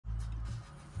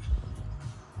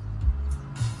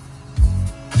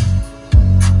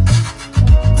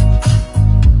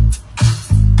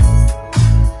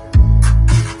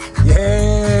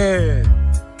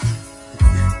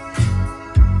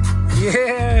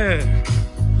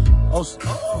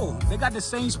Oh, they got the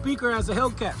same speaker as the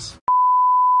Hellcats.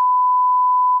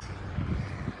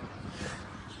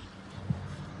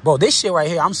 Bro, this shit right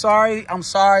here, I'm sorry,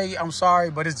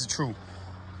 but it's the truth.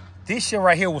 This shit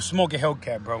right here will smoke a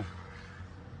Hellcat, bro.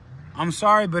 I'm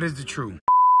sorry, but it's the truth.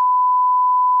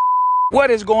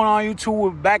 What is going on, YouTube? We're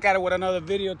back at it with another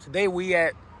video. Today we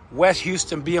at West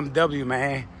Houston BMW,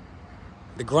 man.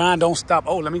 The grind don't stop.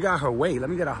 Oh, let me get her way. Let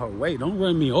me get out her way. Don't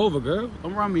run me over, girl.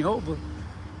 Don't run me over.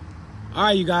 All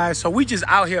right, you guys. So we just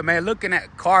out here, man, looking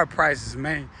at car prices,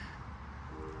 man.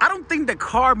 I don't think the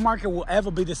car market will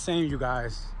ever be the same, you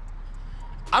guys.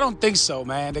 I don't think so,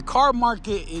 man. The car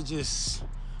market is just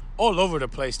all over the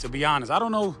place, to be honest. I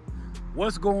don't know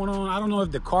what's going on. I don't know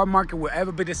if the car market will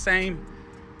ever be the same.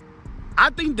 I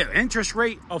think the interest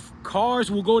rate of cars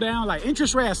will go down. Like,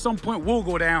 interest rate at some point will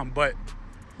go down, but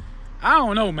I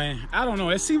don't know, man. I don't know.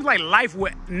 It seems like life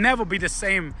would never be the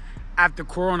same after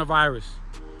coronavirus.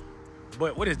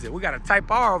 But what is this? We got a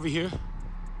Type R over here.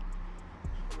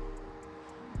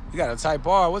 We got a Type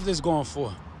R. What's this going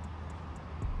for?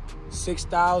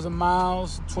 6,000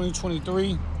 miles,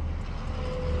 2023.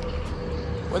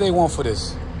 What they want for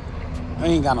this? They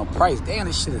ain't got no price. Damn,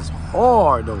 this shit is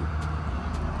hard, though.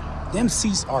 Them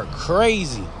seats are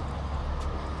crazy.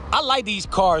 I like these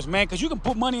cars, man, because you can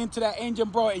put money into that engine,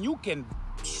 bro, and you can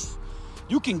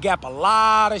gap a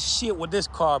lot of shit with this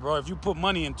car, bro, if you put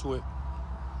money into it.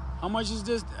 How much is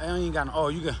this? I ain't got no, oh,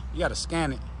 you got to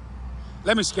scan it.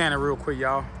 Let me scan it real quick,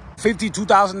 y'all.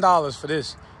 $52,000 for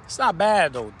this. It's not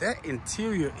bad, though. That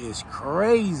interior is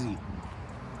crazy.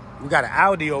 We got an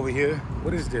Audi over here.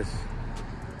 What is this?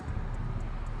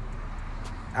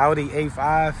 Audi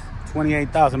A5,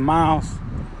 28,000 miles.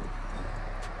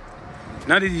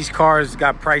 None of these cars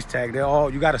got price tag. They're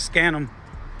all, you got to scan them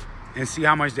and see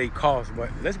how much they cost. But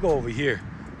let's go over here.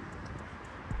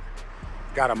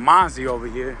 Got a Monza over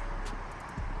here.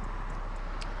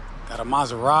 Got a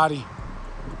Maserati.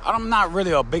 I'm not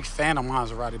really a big fan of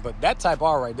Maserati, but that Type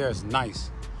R right there is nice.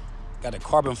 Got a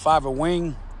carbon fiber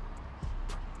wing.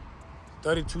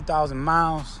 32,000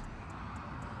 miles.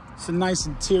 It's a nice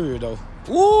interior, though.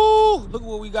 Ooh, look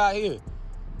what we got here.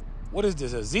 What is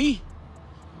this, a Z?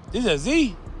 This is a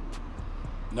Z?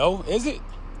 No, is it?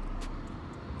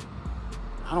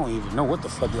 I don't even know what the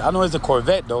fuck. I know it's a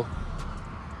Corvette, though.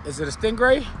 Is it a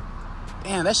Stingray?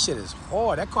 Damn, that shit is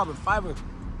hard. That carbon fiber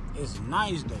is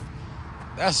nice, though.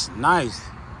 That's nice.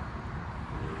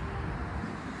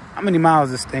 How many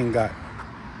miles this thing got?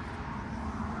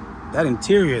 That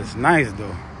interior is nice,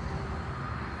 though.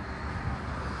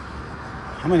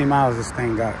 How many miles this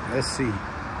thing got? Let's see.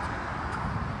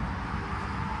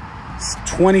 It's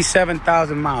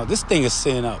 27,000 miles. This thing is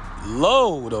sitting up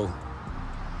low, though.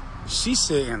 She's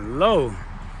sitting low.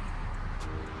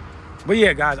 But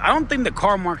yeah, guys, I don't think the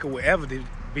car market will ever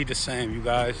be the same, you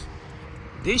guys.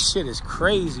 This shit is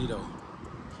crazy, though.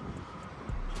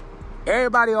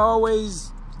 Everybody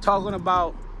always talking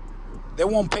about they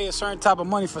won't pay a certain type of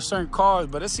money for certain cars,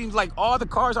 but it seems like all the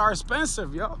cars are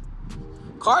expensive, yo.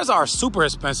 Cars are super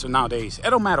expensive nowadays.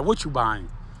 It don't matter what you're buying,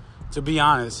 to be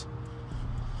honest.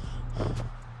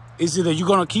 It's either you're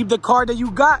going to keep the car that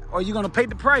you got or you're going to pay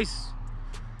the price.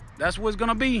 That's what it's going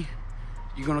to be.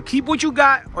 You're going to keep what you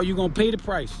got or you're going to pay the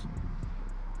price.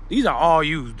 These are all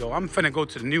used, though. I'm finna go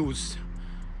to the news.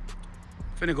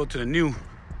 Finna go to the new.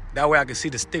 That way I can see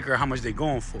the sticker, how much they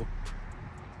going for.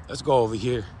 Let's go over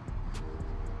here.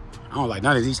 I don't like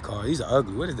none of these cars. These are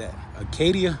ugly. What is that?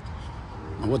 Acadia?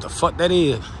 What the fuck that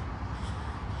is?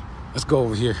 Let's go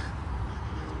over here.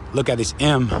 Look at this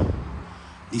M.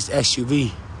 These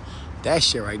SUV. That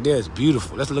shit right there is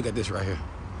beautiful. Let's look at this right here.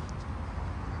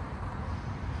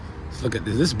 Let's look at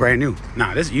this. This is brand new.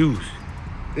 Nah, this used.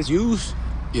 This used?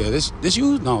 Yeah, this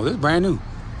used? No, this is brand new.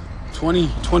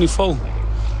 2024.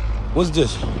 What's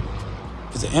this?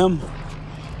 It's an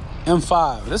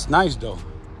M5. That's nice, though.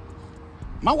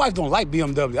 My wife don't like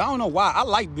BMW. I don't know why. I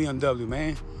like BMW,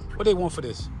 man. What they want for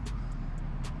this?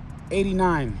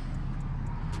 89.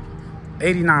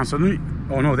 89. So,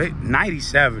 oh no, they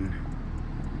 97.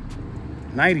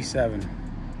 97.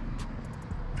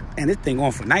 And this thing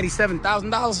going for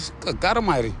 $97,000. Good God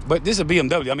Almighty. But this is a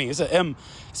BMW. I mean, it's an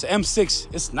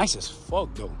M6. It's nice as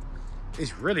fuck, though.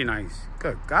 It's really nice.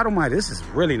 Good God Almighty, this is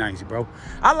really nice, bro.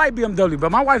 I like BMW, but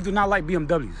my wife do not like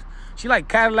BMWs. She like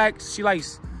Cadillacs. She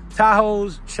likes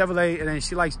Tahoes, Chevrolet, and then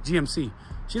she likes GMC.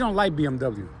 She don't like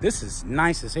BMW. This is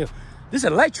nice as hell. This is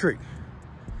electric.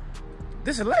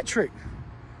 This is electric.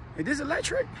 Is this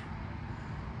electric?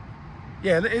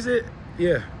 Yeah, is it?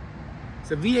 Yeah.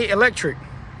 It's a V8 electric.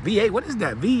 V8, what is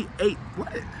that? V8,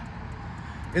 what?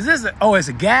 Is this oh, it's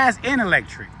a gas and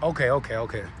electric. Okay.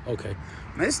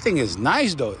 Man, this thing is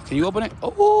nice though. Can you open it?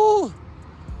 Oh.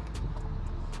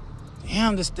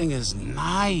 Damn, this thing is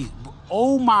nice.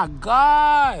 Oh my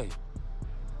God.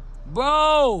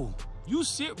 Bro. You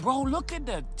see, bro, look at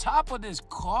the top of this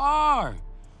car.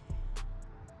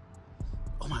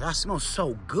 Oh my God, it smells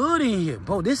so good in here.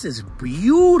 Bro, this is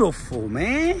beautiful,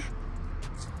 man.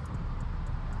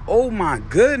 Oh my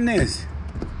goodness.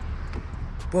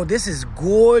 Bro, this is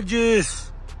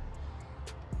gorgeous.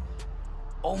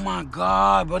 Oh my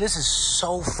God, bro, this is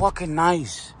so fucking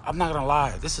nice. I'm not gonna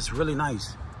lie, this is really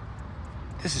nice.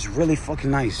 This is really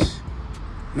fucking nice.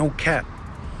 No cap.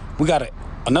 We got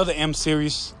another M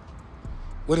series.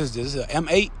 What is this? This is an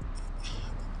M8?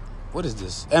 What is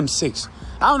this? M6.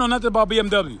 I don't know nothing about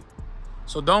BMW.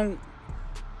 So don't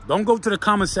go to the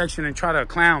comment section and try to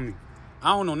clown me.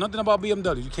 I don't know nothing about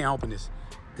BMW. You can't open this.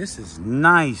 This is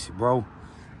nice, bro.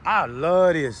 I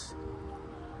love this.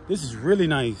 This is really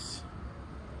nice.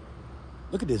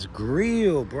 Look at this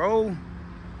grill, bro.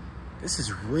 This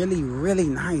is really, really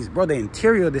nice, bro. The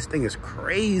interior of this thing is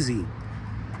crazy.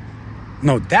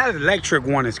 No, that electric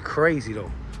one is crazy,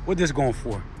 though. What this going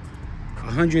for?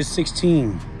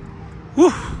 116.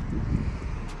 Whew.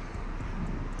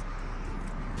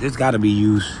 This got to be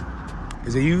used.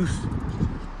 Is it used?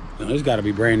 No, this got to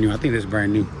be brand new. I think this is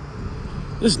brand new.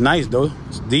 This is nice, though.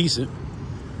 It's decent.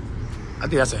 I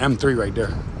think that's an M3 right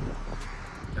there.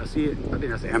 Y'all see it? I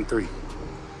think that's an M3.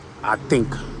 I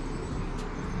think.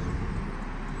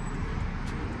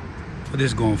 What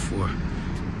this going for?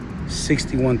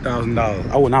 $61,000.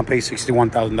 I would not pay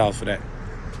 $61,000 for that.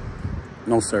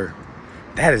 No, sir.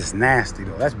 That is nasty,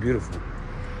 though. That's beautiful.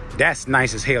 That's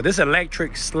nice as hell. This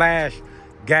electric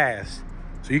 / gas.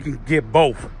 So you can get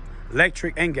both.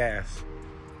 Electric and gas.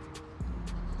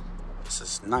 This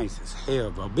is nice as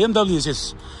hell, bro. BMW is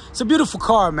just... It's a beautiful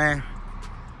car, man.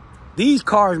 These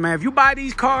cars, man. If you buy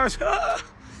these cars...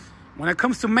 when it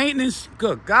comes to maintenance,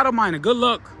 good God almighty, good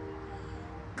luck.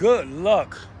 Good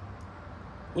luck.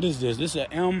 What is this? This is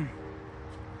an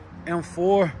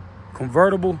M4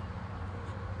 convertible.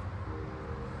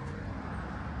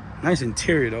 Nice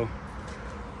interior, though.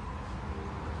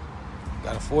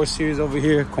 Got a 4 Series over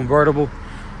here, convertible.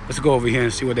 Let's go over here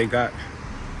and see what they got.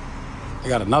 They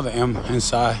got another M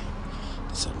inside.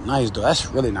 It's a nice, though. That's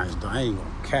really nice, though. I ain't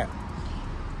gonna cap.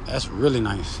 That's really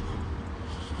nice.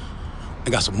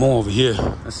 They got some more over here.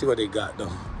 Let's see what they got,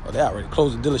 though. Oh, they already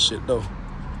closed the dealership, though.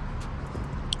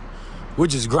 We're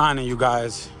just grinding, you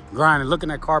guys. Grinding, looking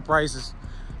at car prices.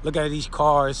 Look at these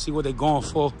cars, see what they're going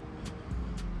for.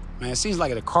 Man, it seems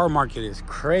like the car market is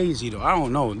crazy, though. I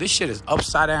don't know. This shit is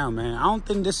upside down, man. I don't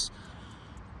think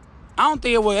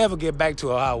it will ever get back to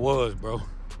how it was, bro.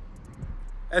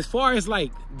 As far as,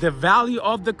 like, the value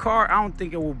of the car, I don't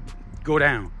think it will go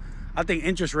down. I think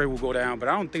interest rate will go down, but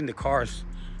I don't think the car's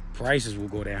prices will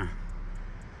go down.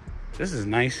 This is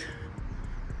nice.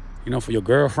 You know, for your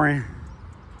girlfriend.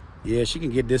 Yeah, she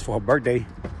can get this for her birthday.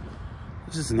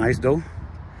 This is nice, though.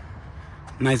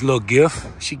 Nice little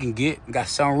gift she can get. Got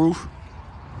sunroof.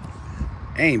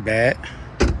 Ain't bad.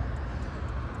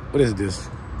 What is this?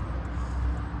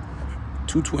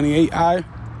 228i.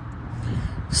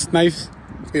 It's nice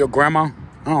for your grandma.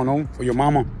 I don't know, for your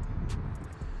mama.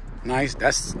 Nice.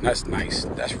 That's nice.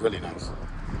 That's really nice.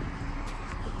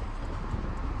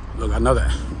 Look,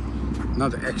 another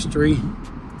X3.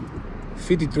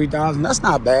 53,000. That's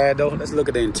not bad, though. Let's look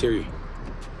at the interior.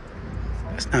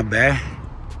 That's not bad.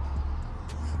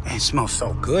 Man, it smells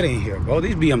so good in here, bro.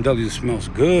 These BMWs smells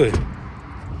good.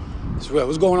 It's real.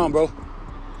 What's going on, bro?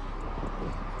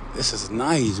 This is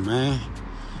nice, man.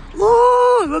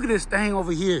 Woo! Look at this thing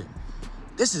over here.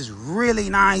 This is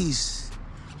really nice.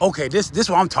 Okay, this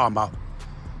what I'm talking about.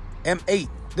 M8.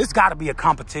 This got to be a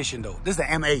competition, though. This is the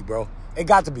M8, bro. It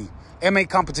got to be. M8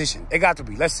 competition. It got to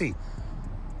be. Let's see.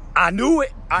 I knew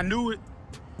it.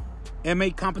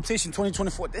 M8 competition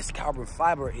 2024. This carbon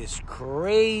fiber is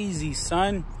crazy,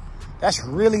 son. That's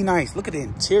really nice. Look at the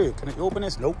interior. Can I open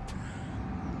this? Nope.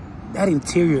 That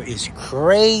interior is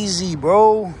crazy,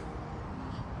 bro.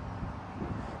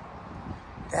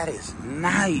 That is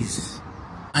nice.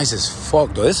 Nice as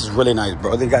fuck, though. This is really nice,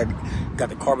 bro. They got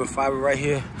the carbon fiber right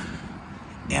here.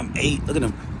 M8. Look at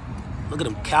them. Look at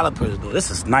them calipers, though. This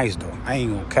is nice, though. I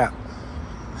ain't gonna cap.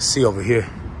 Let's see over here.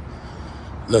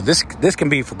 Look, this can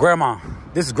be for grandma.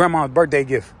 This is grandma's birthday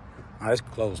gift. Oh, it's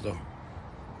closed, though.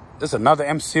 This is another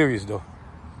M series, though.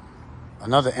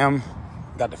 Another M.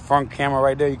 Got the front camera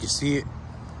right there. You can see it.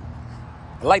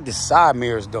 I like the side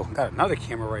mirrors, though. Got another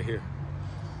camera right here.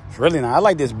 It's really nice. I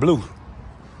like this blue.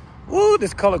 Ooh,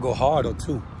 this color go hard, though,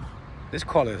 too. This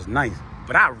color is nice.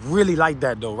 But I really like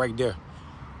that though, right there.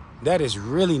 That is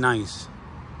really nice.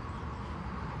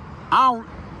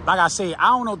 Like I say,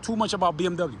 I don't know too much about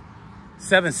BMW.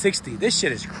 760. This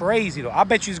shit is crazy though. I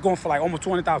bet you it's going for like almost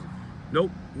 200,000. Nope,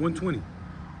 120.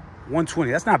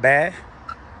 120. That's not bad.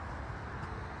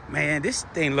 Man, this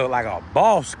thing look like a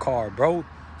boss car, bro.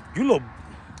 This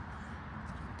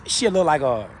shit look like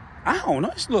a, I don't know.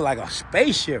 This look like a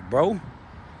spaceship, bro.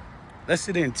 Let's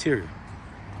see the interior.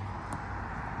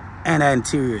 And that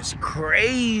interior is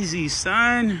crazy,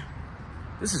 son.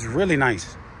 This is really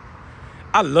nice.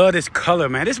 I love this color,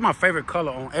 man. This is my favorite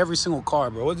color on every single car,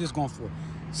 bro. What's this going for?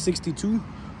 62,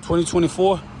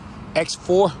 2024,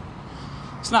 X4.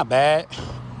 It's not bad.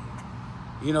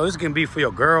 You know, this can be for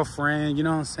your girlfriend, you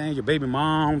know what I'm saying? Your baby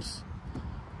moms.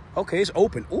 Okay, it's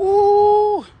open.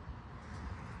 Ooh.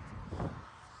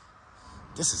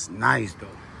 This is nice, though.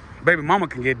 Baby mama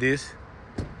can get this.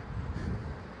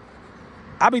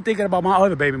 I be thinking about my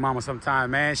other baby mama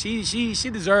sometimes, man. She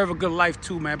deserve a good life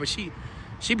too, man. But she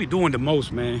be doing the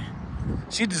most, man.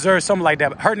 She deserves something like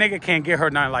that. Her nigga can't get her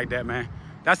nothing like that, man.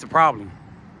 That's the problem.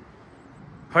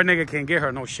 Her nigga can't get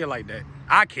her no shit like that.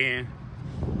 I can.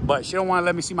 But she don't want to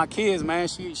let me see my kids, man.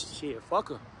 Shit, fuck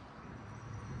her.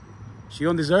 She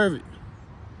don't deserve it.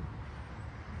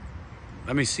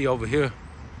 Let me see over here.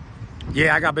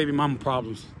 Yeah, I got baby mama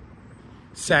problems.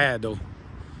 Sad, though.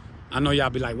 I know y'all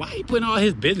be like, why he putting all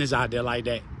his business out there like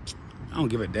that? I don't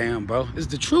give a damn, bro. It's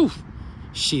the truth.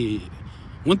 Shit.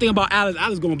 One thing about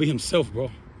Alex gonna be himself,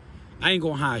 bro. I ain't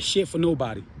gonna hide shit for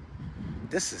nobody.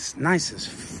 This is nice as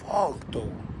fuck,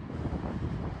 though.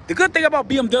 The good thing about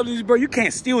BMWs, bro, you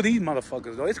can't steal these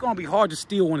motherfuckers, though. It's gonna be hard to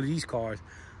steal one of these cars.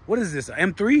 What is this,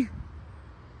 an M3?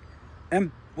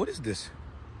 What is this?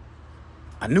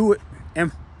 I knew it.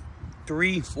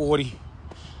 M340.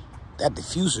 That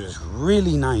diffuser is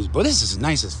really nice, bro. This is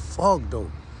nice as fuck, though.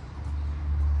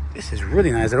 This is really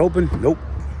nice. Is it open? Nope.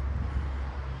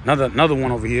 Another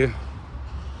one over here.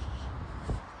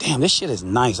 Damn, this shit is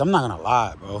nice. I'm not gonna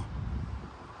lie, bro.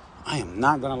 I am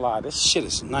not gonna lie. This shit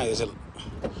is nice. Is it?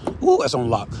 Ooh, that's on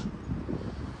lock.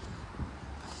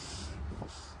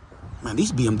 Man,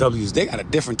 these BMWs, they got a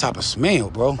different type of smell,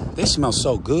 bro. They smell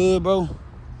so good, bro.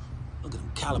 Look at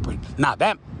them caliper. Nah,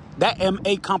 that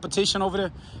M8 competition over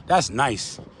there, that's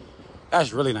nice.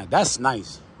 That's really nice. That's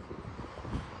nice.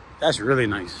 That's really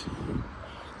nice.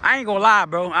 I ain't gonna lie,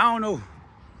 bro. I don't know.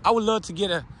 I would love to get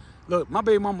a, look, my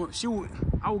baby mama,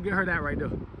 I would get her that right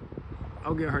there.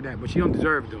 I'll get her that, but she don't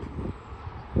deserve it,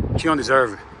 though. She don't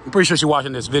deserve it. I'm pretty sure she's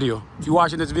watching this video. If you're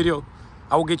watching this video,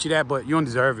 I will get you that, but you don't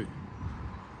deserve it.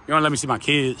 You don't let me see my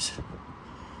kids.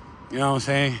 You know what I'm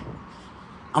saying?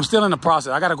 I'm still in the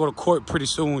process. I gotta go to court pretty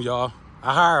soon, y'all.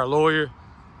 I hire a lawyer.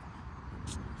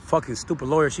 Fucking stupid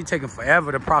lawyer. She taking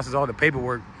forever to process all the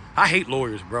paperwork. I hate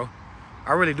lawyers, bro.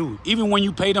 I really do. Even when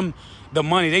you pay them the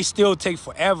money, they still take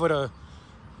forever to...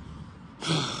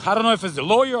 I don't know if it's the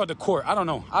lawyer or the court. I don't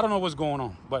know. I don't know what's going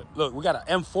on. But look, we got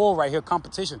an M4 right here,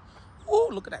 competition. Ooh,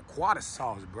 look at that quad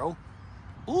sauce, bro.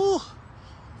 Ooh.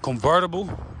 Convertible.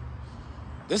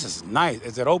 This is nice.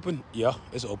 Is it open? Yeah,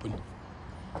 it's open.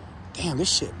 Damn,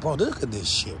 this shit, bro. Look at this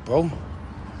shit, bro.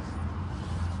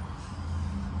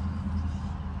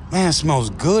 Man, it smells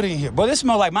good in here. Bro, this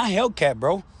smells like my Hellcat,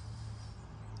 bro.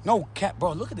 No cap,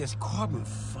 bro. Look at this carbon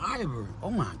fiber.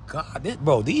 Oh, my God.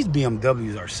 Bro, these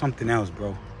BMWs are something else,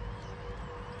 bro.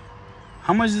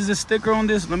 How much is this sticker on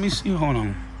this? Let me see. Hold on.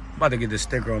 I'm about to get this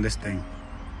sticker on this thing.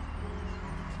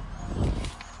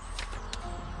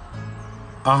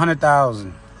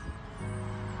 100,000.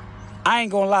 I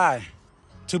ain't gonna lie.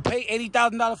 To pay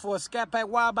 $80,000 for a Scat Pack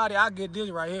wide body, I get this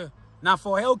right here. Now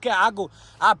for a Hellcat,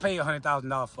 I pay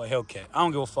 $100,000 for a Hellcat. I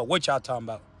don't give a fuck what y'all talking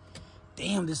about.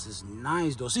 Damn, this is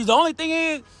nice though. See, the only thing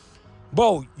is,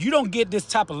 bro, you don't get this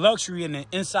type of luxury in the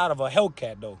inside of a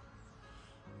Hellcat though.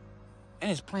 And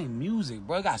it's playing music,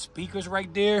 bro. It got speakers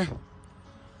right there.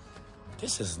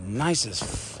 This is nice as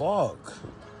fuck.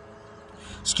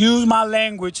 Excuse my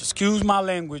language. Excuse my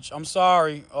language. I'm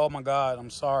sorry. Oh my God,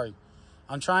 I'm sorry.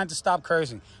 I'm trying to stop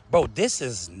cursing. Bro, this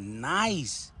is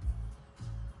nice.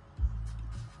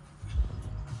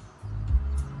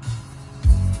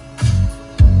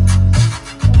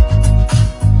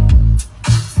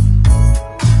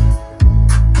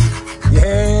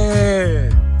 Yeah.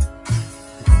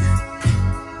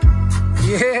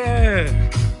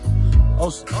 Yeah.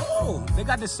 Oh, they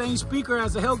got the same speaker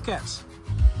as the Hellcats.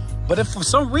 But if for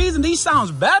some reason these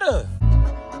sounds better.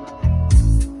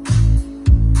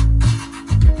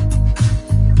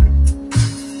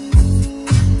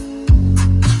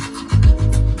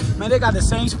 Man, they got the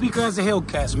same speaker as the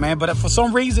Hellcats, man. But if for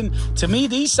some reason, to me,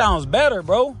 these sounds better,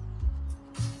 bro.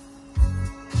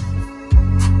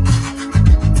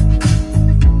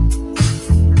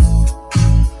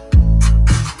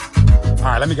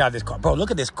 let me get this car. Bro, look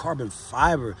at this carbon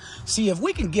fiber. See, if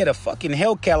we can get a fucking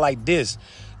Hellcat like this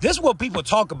is what people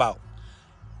talk about.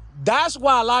 That's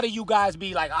why a lot of you guys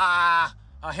be like, a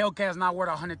Hellcat's not worth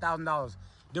 $100,000.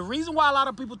 The reason why a lot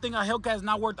of people think a Hellcat is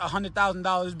not worth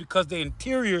 $100,000 is because the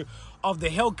interior of the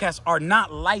Hellcats are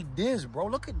not like this, bro.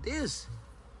 Look at this.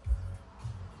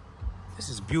 This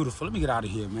is beautiful. Let me get out of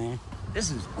here, man.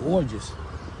 This is gorgeous.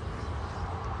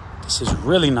 This is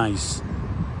really nice.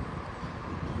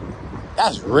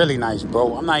 That's really nice,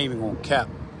 bro. I'm not even gonna cap.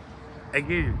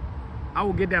 Again, I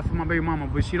will get that for my baby mama,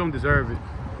 but she don't deserve it.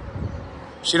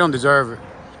 She don't deserve it.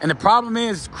 And the problem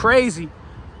is, crazy.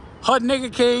 Her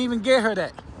nigga can't even get her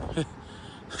that.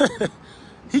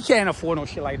 He can't afford no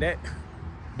shit like that.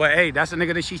 But hey, that's the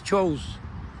nigga that she chose.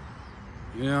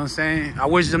 You know what I'm saying? I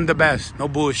wish them the best. No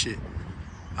bullshit.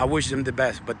 I wish them the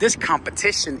best. But this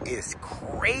competition is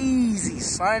crazy,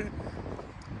 son.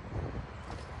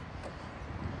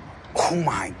 Oh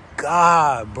my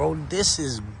God, bro. This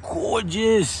is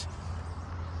gorgeous.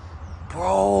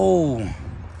 Bro.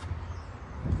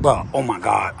 Bro, oh my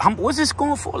God. What's this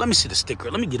going for? Let me see the sticker.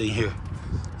 Let me get in here.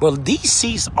 Well, these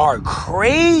seats are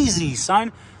crazy,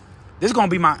 son. This is going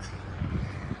to be my...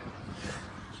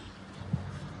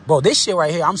 Bro, this shit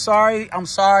right here, I'm sorry,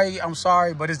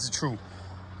 but it's the truth.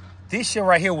 This shit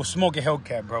right here will smoke a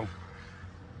Hellcat, bro.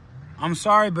 I'm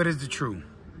sorry, but it's the truth.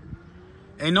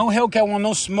 Ain't no Hellcat want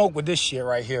no smoke with this shit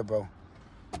right here, bro.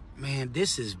 Man,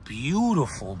 this is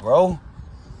beautiful, bro.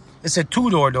 It's a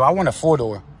 2-door, though. I want a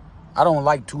 4-door. I don't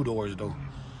like 2 doors, though.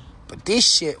 But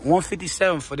this shit,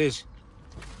 $157 for this.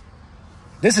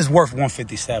 This is worth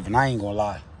 $157. I ain't gonna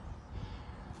lie.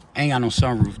 Ain't got no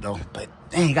sunroof, though. But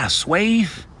dang, you got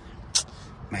Swave?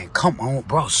 Man, come on,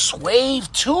 bro.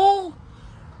 Swave, too?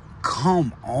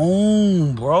 Come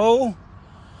on, bro.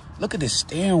 Look at this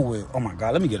steering wheel. Oh, my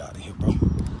God. Let me get out of here, bro.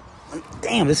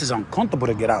 Damn, this is uncomfortable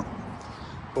to get out.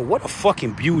 But what a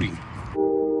fucking beauty.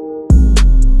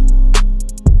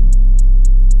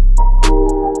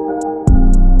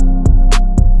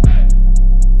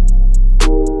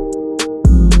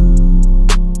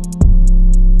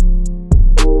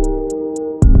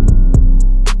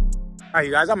 All right,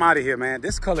 you guys, I'm out of here, man.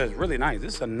 This color is really nice.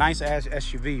 This is a nice ass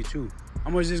SUV, too. How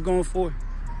much is this going for?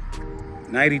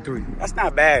 93. That's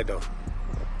not bad, though.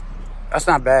 That's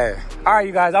not bad. All right,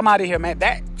 you guys, I'm out of here, man.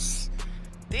 This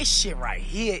shit right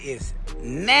here is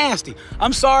nasty.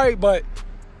 I'm sorry, but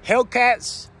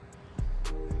Hellcats,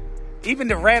 even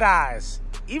the red eyes,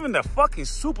 even the fucking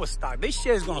super stock, this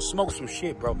shit is gonna smoke some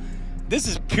shit, bro. This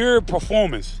is pure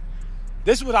performance.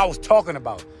 This is what I was talking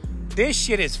about. This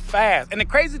shit is fast. And the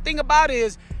crazy thing about it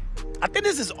is, I think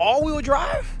this is all-wheel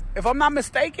drive. If I'm not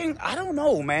mistaken, I don't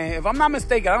know, man. If I'm not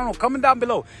mistaken, I don't know. Comment down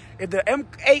below. If the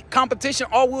M8 competition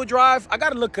all-wheel drive, I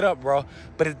got to look it up, bro.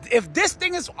 But if this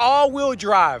thing is all-wheel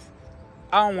drive,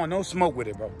 I don't want no smoke with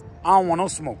it, bro. I don't want no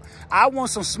smoke. I want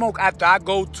some smoke after I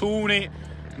go tune it,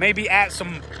 maybe add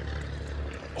some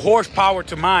horsepower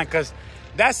to mine, because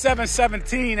that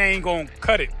 717 ain't going to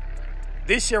cut it.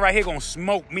 This shit right here going to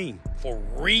smoke me for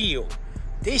real.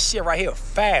 This shit right here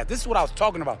fast. This is what I was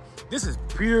talking about. This is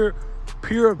pure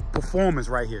performance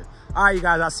right here. All right, you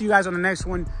guys, I'll see you guys on the next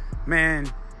one.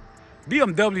 Man,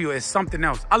 BMW is something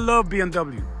else. I love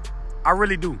BMW. I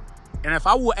really do. And if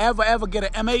I will ever get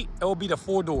an M8, it will be the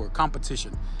 4-door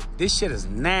competition. This shit is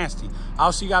nasty.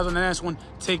 I'll see you guys on the next one.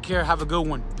 Take care. Have a good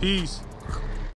one. Peace.